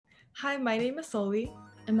Hi, my name is Soli,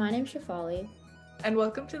 And my name's Shafali. and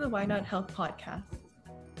welcome to the Why Not Health podcast.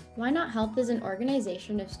 Why Not Health is an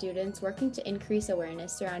organization of students working to increase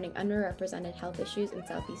awareness surrounding underrepresented health issues in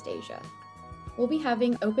Southeast Asia. We'll be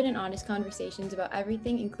having open and honest conversations about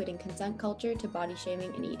everything, including consent culture to body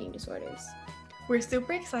shaming and eating disorders. We're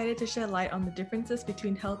super excited to shed light on the differences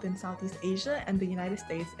between health in Southeast Asia and the United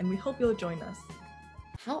States, and we hope you'll join us.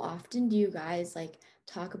 How often do you guys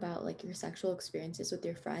talk about your sexual experiences with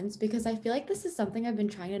your friends? Because I feel like this is something I've been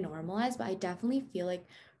trying to normalize, but I definitely feel like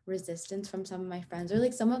resistance from some of my friends,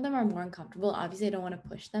 or some of them are more uncomfortable. Obviously, I don't want to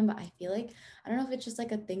push them, but I feel like I don't know if it's just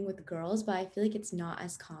a thing with girls, but I feel like it's not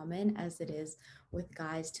as common as it is with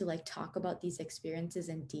guys to talk about these experiences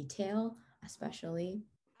in detail, especially.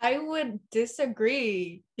 I would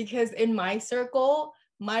disagree because in my circle,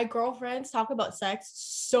 my girlfriends talk about sex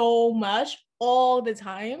so much all the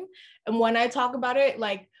time. And when I talk about it,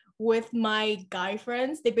 with my guy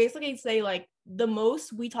friends, they basically say, the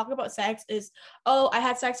most we talk about sex is, oh, I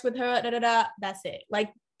had sex with her, da da da. That's it.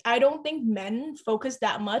 I don't think men focus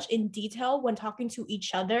that much in detail when talking to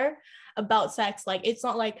each other about sex. It's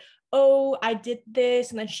not like, oh, I did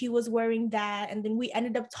this and then she was wearing that and then we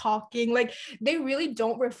ended up talking. They really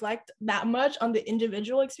don't reflect that much on the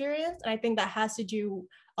individual experience. And I think that has to do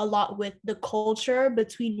a lot with the culture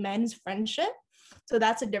between men's friendship. So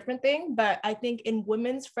that's a different thing. But I think in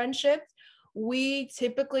women's friendships, we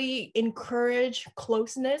typically encourage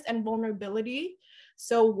closeness and vulnerability.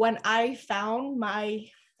 So when I found my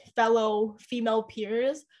fellow female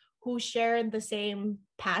peers who share the same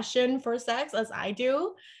passion for sex as I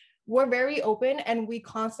do, we're very open and we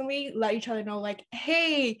constantly let each other know,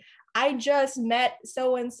 hey, I just met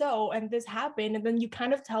so and so and this happened. And then you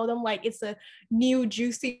kind of tell them it's a new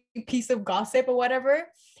juicy piece of gossip or whatever.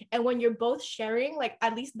 And when you're both sharing,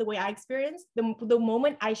 at least the way I experience, the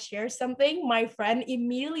moment I share something, my friend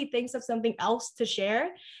immediately thinks of something else to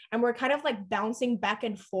share. And we're kind of bouncing back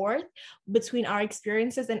and forth between our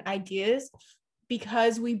experiences and ideas,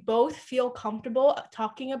 because we both feel comfortable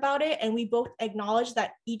talking about it and we both acknowledge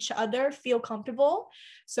that each other feel comfortable.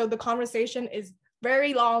 So the conversation is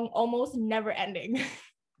very long, almost never ending.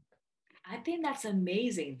 I think that's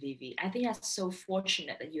amazing, Vivi. I think that's so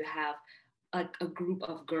fortunate that you have a group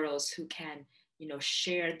of girls who can,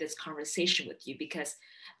 share this conversation with you, because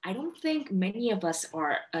I don't think many of us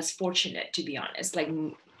are as fortunate, to be honest.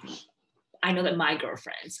 I know that my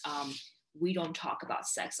girlfriends, we don't talk about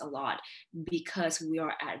sex a lot because we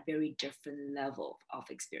are at very different level of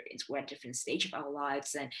experience. We're at different stage of our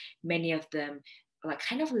lives, and many of them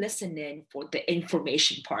kind of listen in for the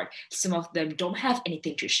information part. Some of them don't have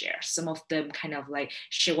anything to share. Some of them kind of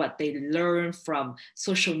share what they learn from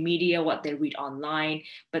social media, what they read online,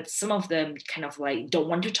 but some of them kind of don't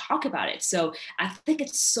want to talk about it. So I think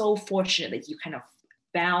it's so fortunate that you kind of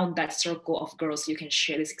found that circle of girls you can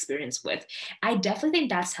share this experience with. I definitely think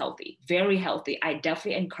that's healthy, very healthy. I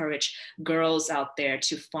definitely encourage girls out there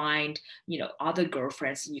to find, other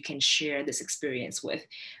girlfriends you can share this experience with.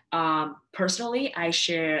 Personally, I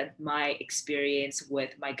share my experience with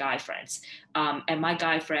my guy friends. And my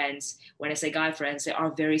guy friends, when I say guy friends, they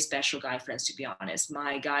are very special guy friends, to be honest.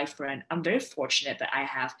 My guy friend, I'm very fortunate that I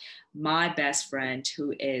have my best friend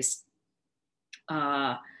who is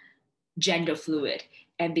gender fluid,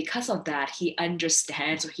 and because of that he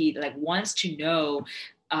understands, or he wants to know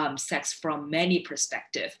sex from many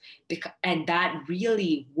perspective, and that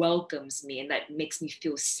really welcomes me and that makes me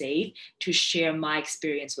feel safe to share my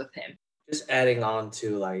experience with him. Just adding on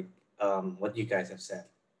to what you guys have said,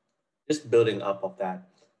 just building up of that.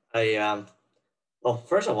 I well,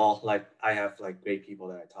 first of all, I have great people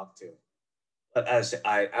that I talk to, but as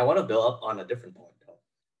I want to build up on a different point though.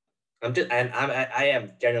 I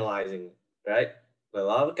am generalizing, right? But a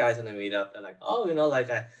lot of guys in the meetup, they're like, oh,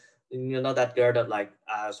 that girl that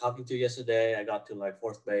I was talking to yesterday, I got to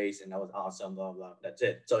fourth base and that was awesome, blah blah. That's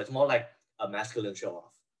it. So it's more like a masculine show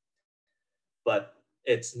off, but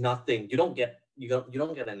it's nothing. You don't get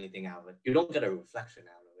anything out of it. You don't get a reflection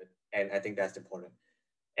out of it, and I think that's important.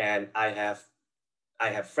 And I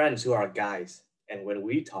have friends who are guys, and when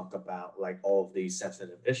we talk about all of these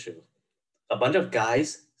sensitive issues, a bunch of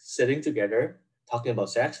guys sitting together talking about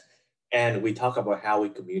sex, and we talk about how we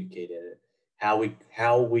communicated it, how we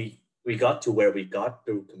got to where we got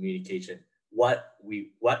through communication, what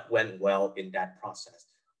went well in that process,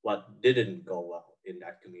 what didn't go well in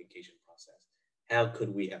that communication process, how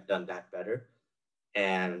could we have done that better,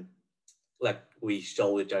 and we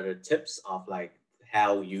show each other tips of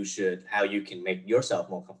how you can make yourself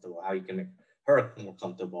more comfortable, how you can make her more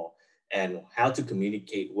comfortable, and how to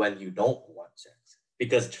communicate when you don't want sex.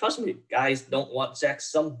 Because trust me, guys don't want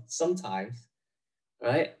sex sometimes,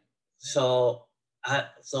 right? So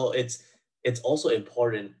it's also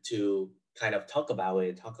important to kind of talk about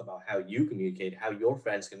it, talk about how you communicate, how your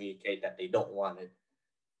friends communicate that they don't want it.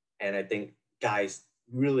 And I think guys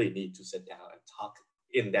really need to sit down and talk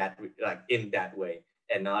in that like in that way,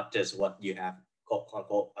 and not just what you have quote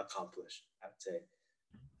unquote accomplished, I would say.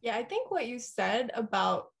 Yeah, I think what you said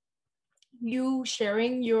about you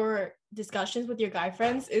sharing your discussions with your guy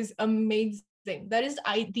friends is amazing. That is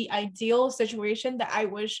the ideal situation that I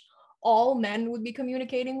wish all men would be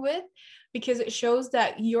communicating with, because it shows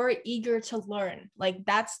that you're eager to learn. Like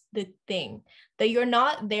that's the thing, that you're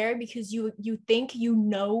not there because you think you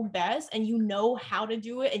know best and you know how to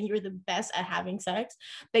do it and you're the best at having sex,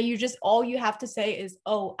 that you just all you have to say is,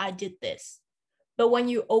 oh, I did this. But when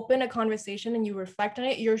you open a conversation and you reflect on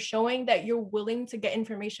it, you're showing that you're willing to get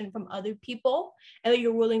information from other people and that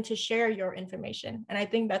you're willing to share your information. And I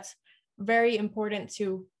think that's very important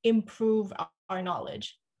to improve our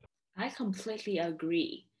knowledge. I completely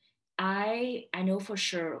agree. I know for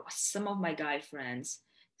sure some of my guy friends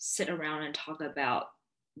sit around and talk about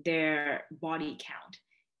their body count.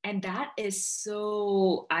 And that is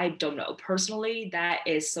so, I don't know, personally, that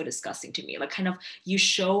is so disgusting to me. Like, kind of, you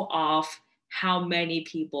show off how many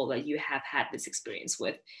people that you have had this experience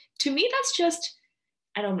with. To me, that's just,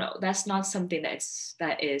 I don't know, that's not something that's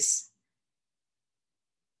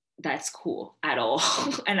cool at all.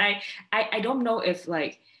 And I don't know if,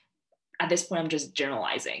 like, at this point I'm just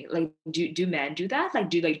generalizing, like, do men do that? Like,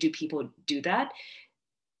 do people do that?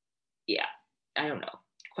 Yeah, I don't know,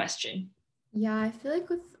 question. Yeah, I feel like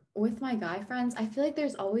with my guy friends, I feel like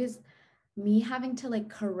there's always me having to like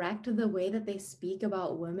correct the way that they speak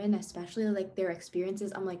about women, especially like their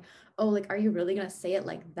experiences. I'm like, oh, like, are you really gonna say it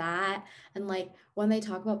like that? And like when they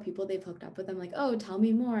talk about people they've hooked up with, I'm like, oh, tell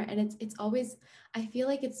me more. And it's always, I feel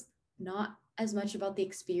like it's not as much about the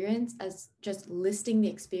experience as just listing the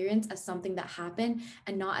experience as something that happened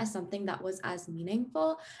and not as something that was as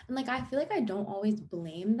meaningful. And like I feel like I don't always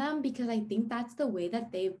blame them because I think that's the way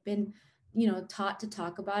that they've been, taught to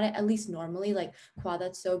talk about it, at least normally. Like, wow,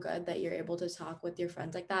 that's so good that you're able to talk with your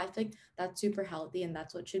friends like that. I feel like that's super healthy and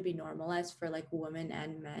that's what should be normalized for like women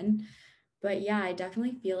and men. But yeah, I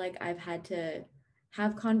definitely feel like I've had to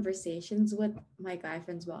have conversations with my guy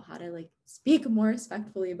friends about how to like speak more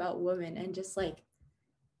respectfully about women and just like,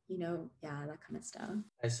 yeah, that kind of stuff.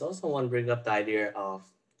 I saw someone bring up the idea of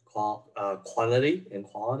quantity and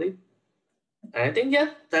quality. And I think,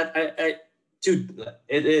 yeah, that too,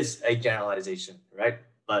 it is a generalization, right?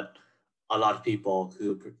 But a lot of people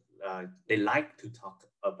who they like to talk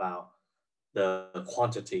about the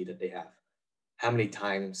quantity that they have. How many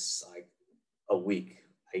times, like a week,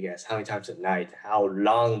 I guess, how many times a night, how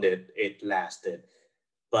long did it lasted.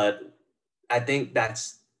 But I think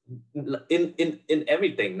that's in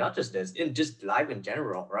everything, not just this, in just life in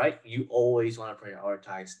general, right? You always want to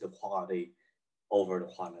prioritize the quality over the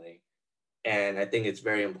quantity. And I think it's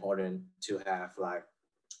very important to have like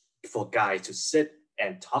for guys to sit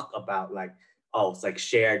and talk about like, oh, it's like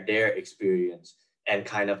share their experience and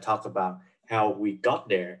kind of talk about how we got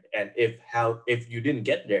there, and if you didn't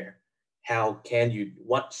get there, how can you,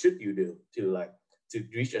 what should you do to like to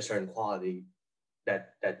reach a certain quality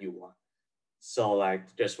that you want. So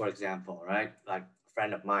like just for example, right? Like a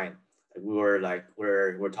friend of mine, like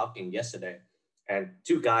we're talking yesterday, and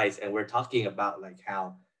two guys, and we're talking about like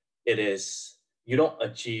how it is you don't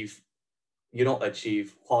achieve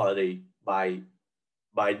quality by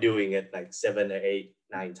doing it like 7 or 8,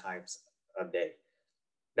 9 times a day.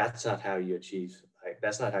 That's not how you achieve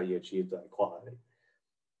that's not how you achieve like quality.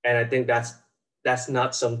 And I think that's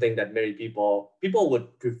not something that many people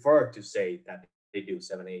would prefer to say that they do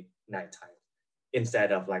 7, 8, 9 times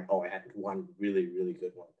instead of like, oh, I had one really really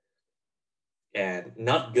good one, and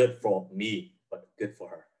not good for me but good for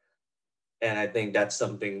her. And I think that's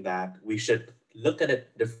something that we should look at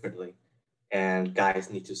it differently, and guys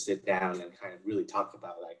need to sit down and kind of really talk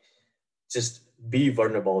about like just be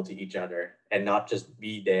vulnerable to each other and not just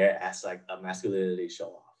be there as like a masculinity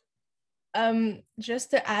show off. Just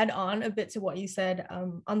to add on a bit to what you said,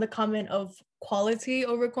 on the comment of quality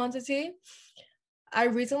over quantity, I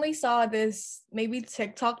recently saw this maybe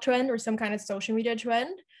TikTok trend or some kind of social media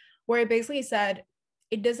trend where it basically said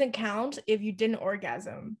it doesn't count if you didn't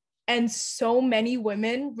orgasm. And so many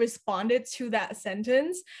women responded to that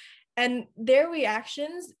sentence, and their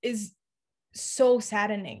reactions is so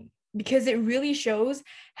saddening because it really shows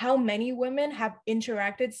how many women have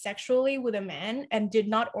interacted sexually with a man and did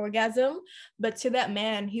not orgasm, but to that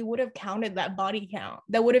man, he would have counted that body count.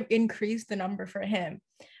 That would have increased the number for him.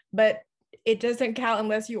 But it doesn't count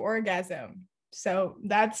unless you orgasm. So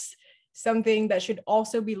that's something that should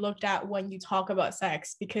also be looked at when you talk about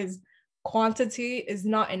sex, because quantity is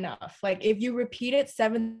not enough. Like if you repeat it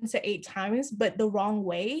 7 to 8 times, but the wrong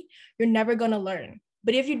way, you're never going to learn.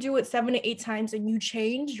 But if you do it 7 to 8 times and you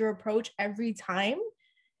change your approach every time,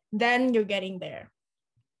 then you're getting there.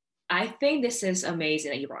 I think this is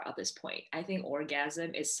amazing that you brought up this point. I think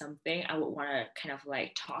orgasm is something I would want to kind of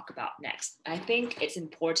like talk about next. I think it's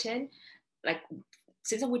important, like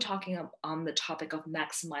since we're talking on the topic of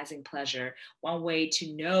maximizing pleasure, one way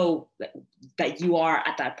to know that you are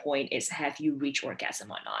at that point is, have you reached orgasm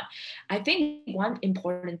or not? I think one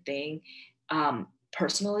important thing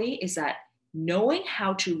personally is that knowing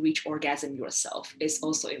how to reach orgasm yourself is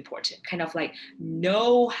also important. Kind of like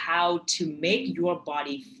know how to make your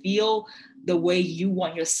body feel the way you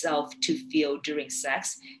want yourself to feel during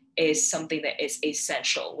sex is something that is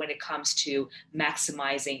essential when it comes to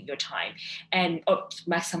maximizing your time and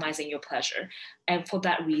maximizing your pleasure. And for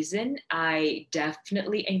that reason, I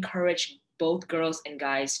definitely encourage both girls and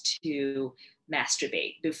guys to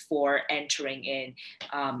masturbate before entering in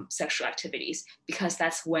sexual activities, because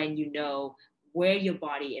that's when you know where your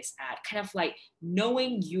body is at, kind of like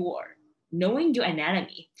knowing your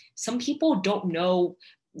anatomy. Some people don't know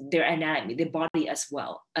their anatomy, their body as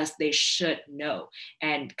well as they should know,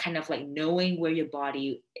 and kind of like knowing where your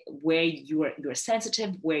body, where you're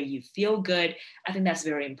sensitive, where you feel good. I think that's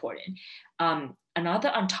very important.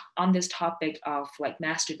 Another on this topic of like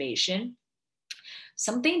masturbation,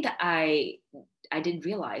 something that I didn't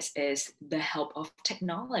realize is the help of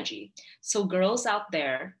technology. So girls out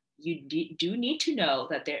there, you do need to know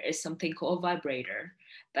that there is something called a vibrator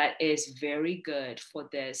that is very good for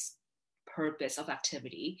this purpose of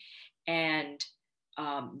activity. And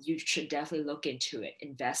you should definitely look into it,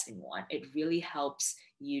 invest in one. It really helps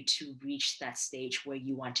you to reach that stage where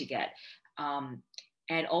you want to get.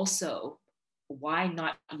 And also, why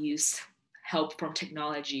not use help from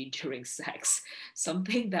technology during sex?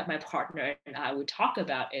 Something that my partner and I would talk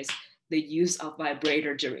about is the use of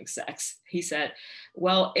vibrator during sex. He said,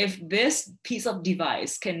 well, if this piece of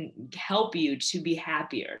device can help you to be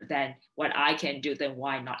happier than what I can do, then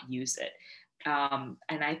why not use it? And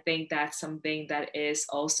I think that's something that is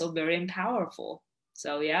also very powerful.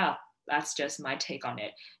 So yeah, that's just my take on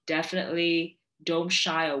it. Definitely don't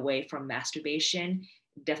shy away from masturbation.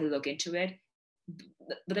 Definitely look into it.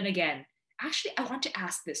 But then again, actually, I want to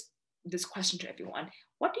ask this question to everyone.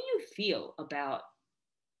 What do you feel about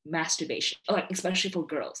masturbation, like especially for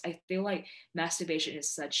girls? I feel like masturbation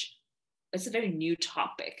is it's a very new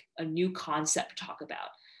topic, a new concept to talk about,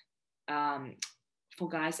 for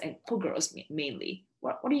guys and for girls mainly.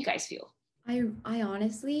 What do you guys feel? I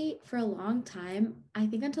honestly, for a long time, I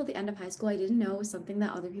think until the end of high school, I didn't know it was something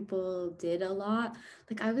that other people did a lot.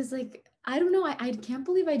 Like I was like, I don't know, I can't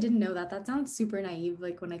believe I didn't know that. That sounds super naive,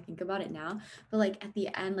 like when I think about it now. But like at the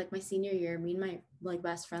end, like my senior year, me and my like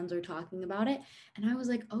best friends were talking about it. And I was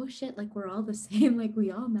like, oh shit, like we're all the same. Like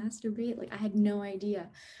we all masturbate. Like I had no idea.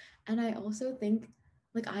 And I also think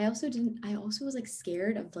like I also was like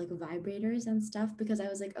scared of like vibrators and stuff, because I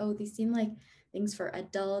was like, oh, these seem like things for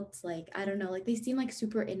adults. Like, I don't know, like they seem like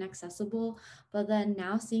super inaccessible. But then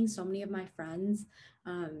now seeing so many of my friends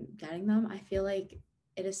getting them, I feel like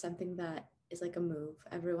it is something that is like a move.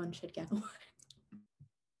 Everyone should get one.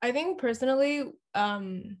 I think personally,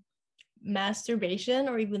 masturbation,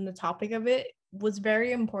 or even the topic of it, was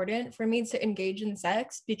very important for me to engage in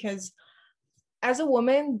sex, because as a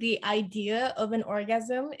woman, the idea of an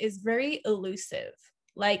orgasm is very elusive.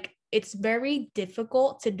 Like it's very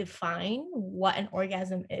difficult to define what an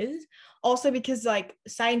orgasm is. Also because like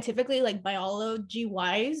scientifically, like biology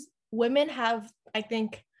wise, women have, I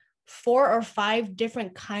think, 4 or 5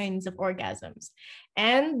 different kinds of orgasms,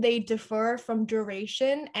 and they differ from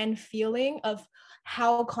duration and feeling of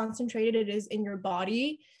how concentrated it is in your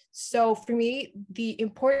body. So for me, the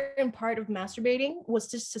important part of masturbating was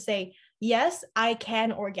just to say, yes, I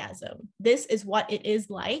can orgasm. This is what it is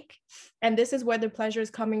like, and this is where the pleasure is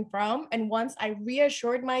coming from. And once I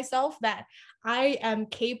reassured myself that I am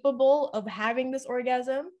capable of having this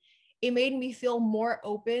orgasm, it made me feel more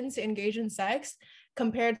open to engage in sex,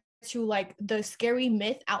 compared to like the scary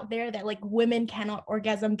myth out there that like women cannot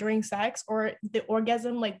orgasm during sex, or the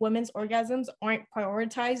orgasm, like women's orgasms aren't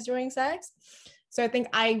prioritized during sex. So I think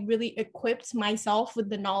I really equipped myself with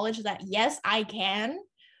the knowledge that yes, I can,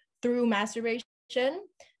 through masturbation,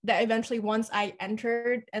 that eventually once I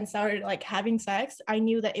entered and started like having sex, I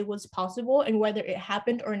knew that it was possible, and whether it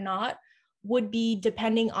happened or not would be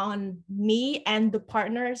depending on me and the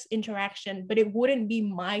partner's interaction, but it wouldn't be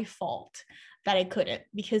my fault that I couldn't,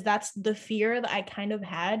 because that's the fear that I kind of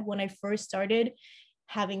had when I first started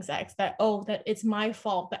having sex, that, oh, that it's my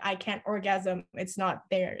fault that I can't orgasm, it's not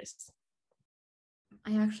theirs.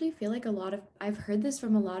 I actually feel like I've heard this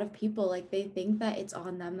from a lot of people. Like they think that it's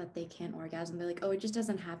on them that they can't orgasm. They're like, oh, it just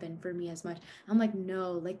doesn't happen for me as much. I'm like,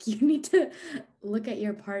 no, like you need to look at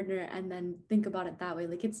your partner and then think about it that way.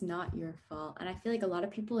 Like it's not your fault. And I feel like a lot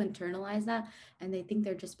of people internalize that and they think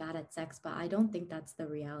they're just bad at sex, but I don't think that's the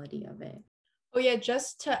reality of it. Oh yeah,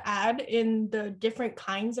 just to add in the different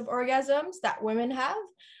kinds of orgasms that women have,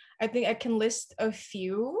 I think I can list a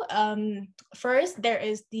few. First, there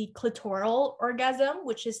is the clitoral orgasm,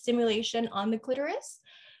 which is stimulation on the clitoris.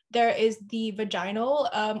 There is the vaginal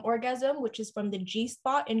orgasm, which is from the G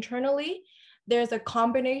spot internally. There's a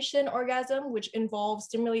combination orgasm, which involves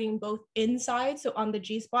stimulating both inside, so on the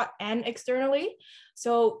G spot, and externally.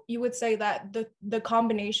 So you would say that the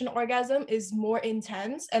combination orgasm is more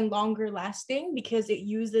intense and longer lasting because it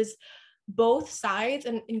uses both sides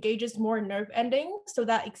and engages more nerve endings. So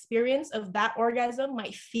that experience of that orgasm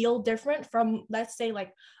might feel different from, let's say,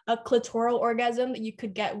 like a clitoral orgasm that you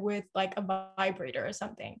could get with like a vibrator or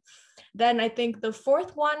something. Then I think the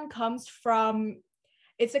fourth one comes from,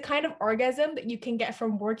 it's a kind of orgasm that you can get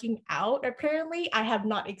from working out. Apparently, I have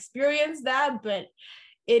not experienced that, but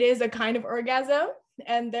it is a kind of orgasm.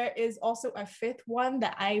 And there is also a fifth one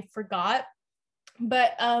that I forgot.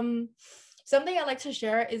 But something I like to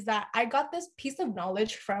share is that I got this piece of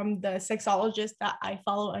knowledge from the sexologist that I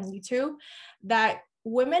follow on YouTube, that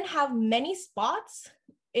women have many spots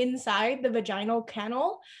inside the vaginal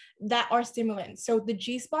canal that are stimulants. So the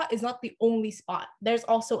G spot is not the only spot. There's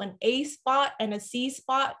also an A spot and a C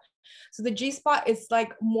spot. So the G spot is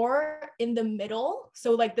like more in the middle.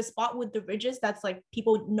 So like the spot with the ridges, that's like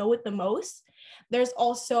people know it the most. There's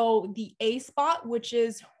also the A spot, which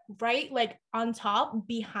is right like on top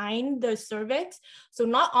behind the cervix. So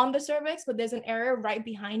not on the cervix, but there's an area right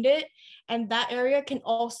behind it. And that area can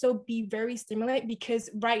also be very stimulant because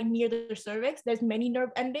right near the cervix, there's many nerve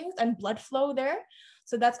endings and blood flow there.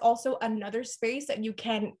 So that's also another space that you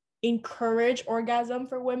can encourage orgasm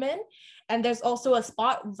for women. And there's also a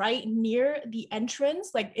spot right near the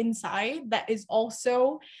entrance, like inside, that is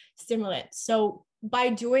also stimulant. So by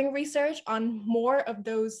doing research on more of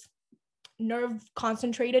those nerve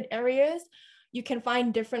concentrated areas, you can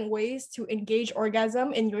find different ways to engage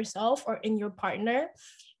orgasm in yourself or in your partner,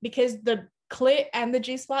 because the clit and the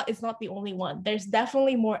G spot is not the only one. There's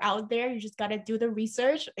definitely more out there. You just got to do the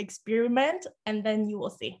research, experiment, and then you will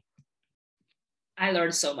see. I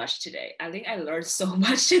learned so much today. I think I learned so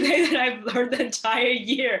much today that I've learned the entire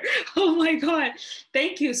year. Oh my God.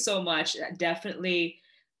 Thank you so much. Definitely.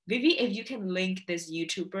 Vivi, if you can link this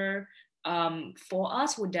YouTuber for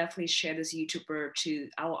us, we'll definitely share this YouTuber to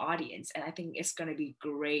our audience. And I think it's going to be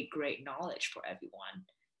great knowledge for everyone.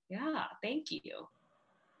 Yeah, thank you.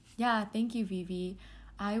 Yeah, thank you, Vivi.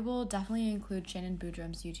 I will definitely include Shannon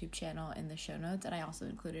Boodrum's YouTube channel in the show notes, and I also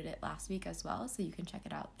included it last week as well, so you can check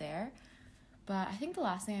it out there. But I think the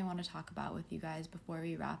last thing I want to talk about with you guys before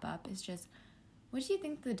we wrap up is just, what do you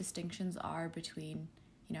think the distinctions are between,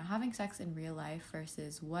 having sex in real life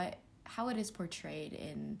versus how it is portrayed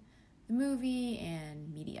in the movie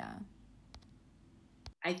and media?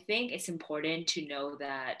 I think it's important to know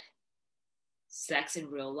that sex in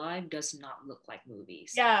real life does not look like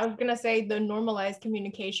movies. Yeah, I was gonna say the normalized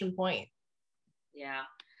communication point. Yeah,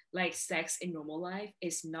 like sex in normal life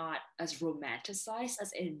is not as romanticized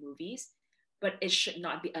as in movies, but it should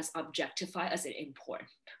not be as objectified as it in porn.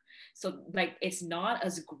 So like it's not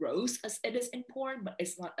as gross as it is in porn, but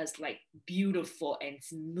it's not as like beautiful and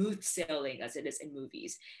smooth sailing as it is in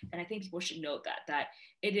movies. And I think people should know that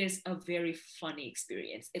it is a very funny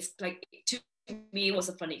experience. It's like, to me, it was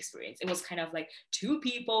a funny experience. It was kind of like two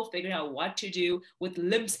people figuring out what to do with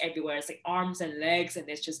limbs everywhere. It's like arms and legs, and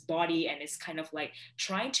it's just body, and it's kind of like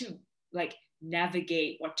trying to like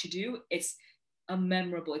navigate what to do. It's a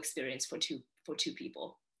memorable experience for two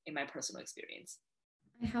people, in my personal experience.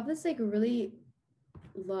 I have this like really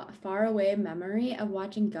far away memory of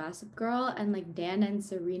watching Gossip Girl, and like Dan and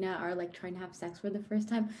Serena are like trying to have sex for the first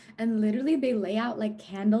time, and literally they lay out like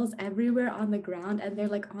candles everywhere on the ground, and they're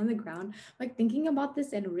like on the ground. Like thinking about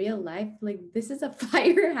this in real life, like this is a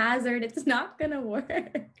fire hazard. It's not gonna work.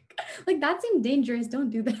 Like that seemed dangerous.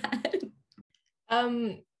 Don't do that.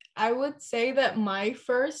 I would say that my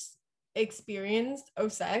first experience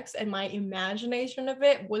of sex and my imagination of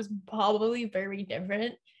it was probably very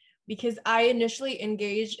different, because I initially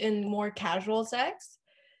engaged in more casual sex.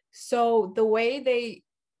 So the way they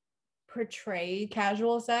portray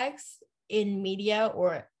casual sex in media,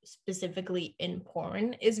 or specifically in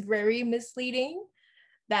porn, is very misleading.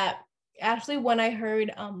 That actually, when I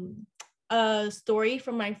heard a story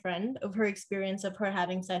from my friend of her experience of her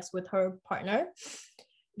having sex with her partner,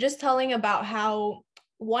 just telling about how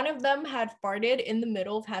one of them had farted in the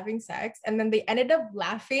middle of having sex, and then they ended up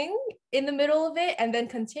laughing in the middle of it and then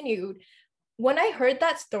continued. When I heard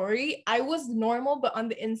that story, I was normal, but on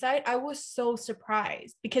the inside, I was so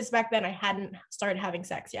surprised because back then I hadn't started having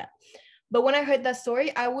sex yet. But when I heard that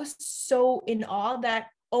story, I was so in awe that,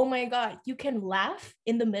 oh my God, you can laugh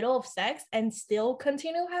in the middle of sex and still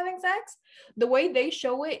continue having sex. The way they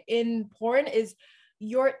show it in porn is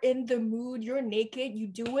you're in the mood, you're naked, you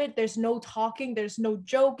do it. There's no talking, there's no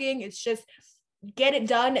joking. It's just get it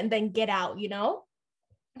done and then get out, you know?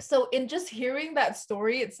 So in just hearing that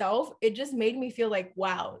story itself, it just made me feel like,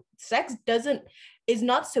 wow, sex is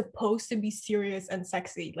not supposed to be serious and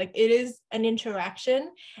sexy. Like, it is an interaction,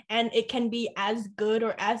 and it can be as good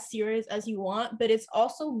or as serious as you want, but it's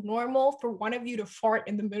also normal for one of you to fart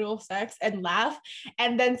in the middle of sex and laugh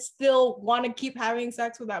and then still want to keep having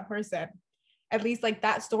sex with that person. At least like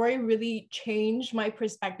that story really changed my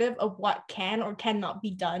perspective of what can or cannot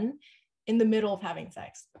be done in the middle of having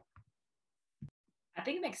sex. I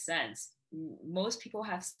think it makes sense. Most people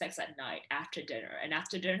have sex at night after dinner, and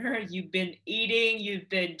after dinner you've been eating, you've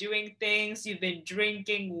been doing things, you've been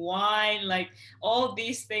drinking wine, like all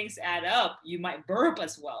these things add up. You might burp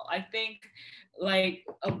as well. I think like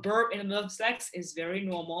a burp in the middle of sex is very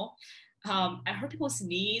normal. I heard people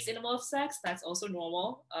sneeze in the middle of sex. That's also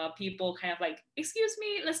normal. People kind of like, excuse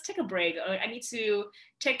me, let's take a break. I need to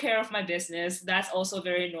take care of my business. That's also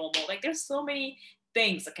very normal. Like, there's so many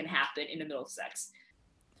things that can happen in the middle of sex.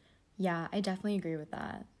 Yeah, I definitely agree with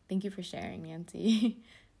that. Thank you for sharing, Nancy.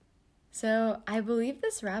 So I believe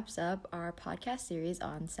this wraps up our podcast series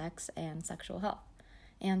on sex and sexual health.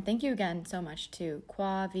 And thank you again so much to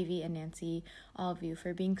Kwa, Vivi, and Nancy, all of you,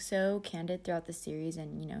 for being so candid throughout the series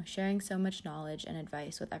and, sharing so much knowledge and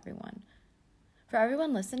advice with everyone. For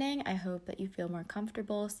everyone listening, I hope that you feel more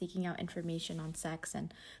comfortable seeking out information on sex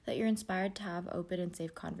and that you're inspired to have open and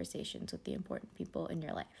safe conversations with the important people in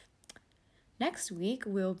your life. Next week,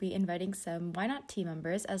 we'll be inviting some Why Not team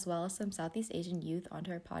members as well as some Southeast Asian youth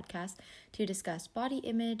onto our podcast to discuss body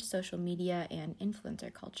image, social media, and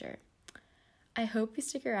influencer culture. I hope you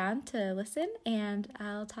stick around to listen, and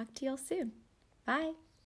I'll talk to y'all soon. Bye!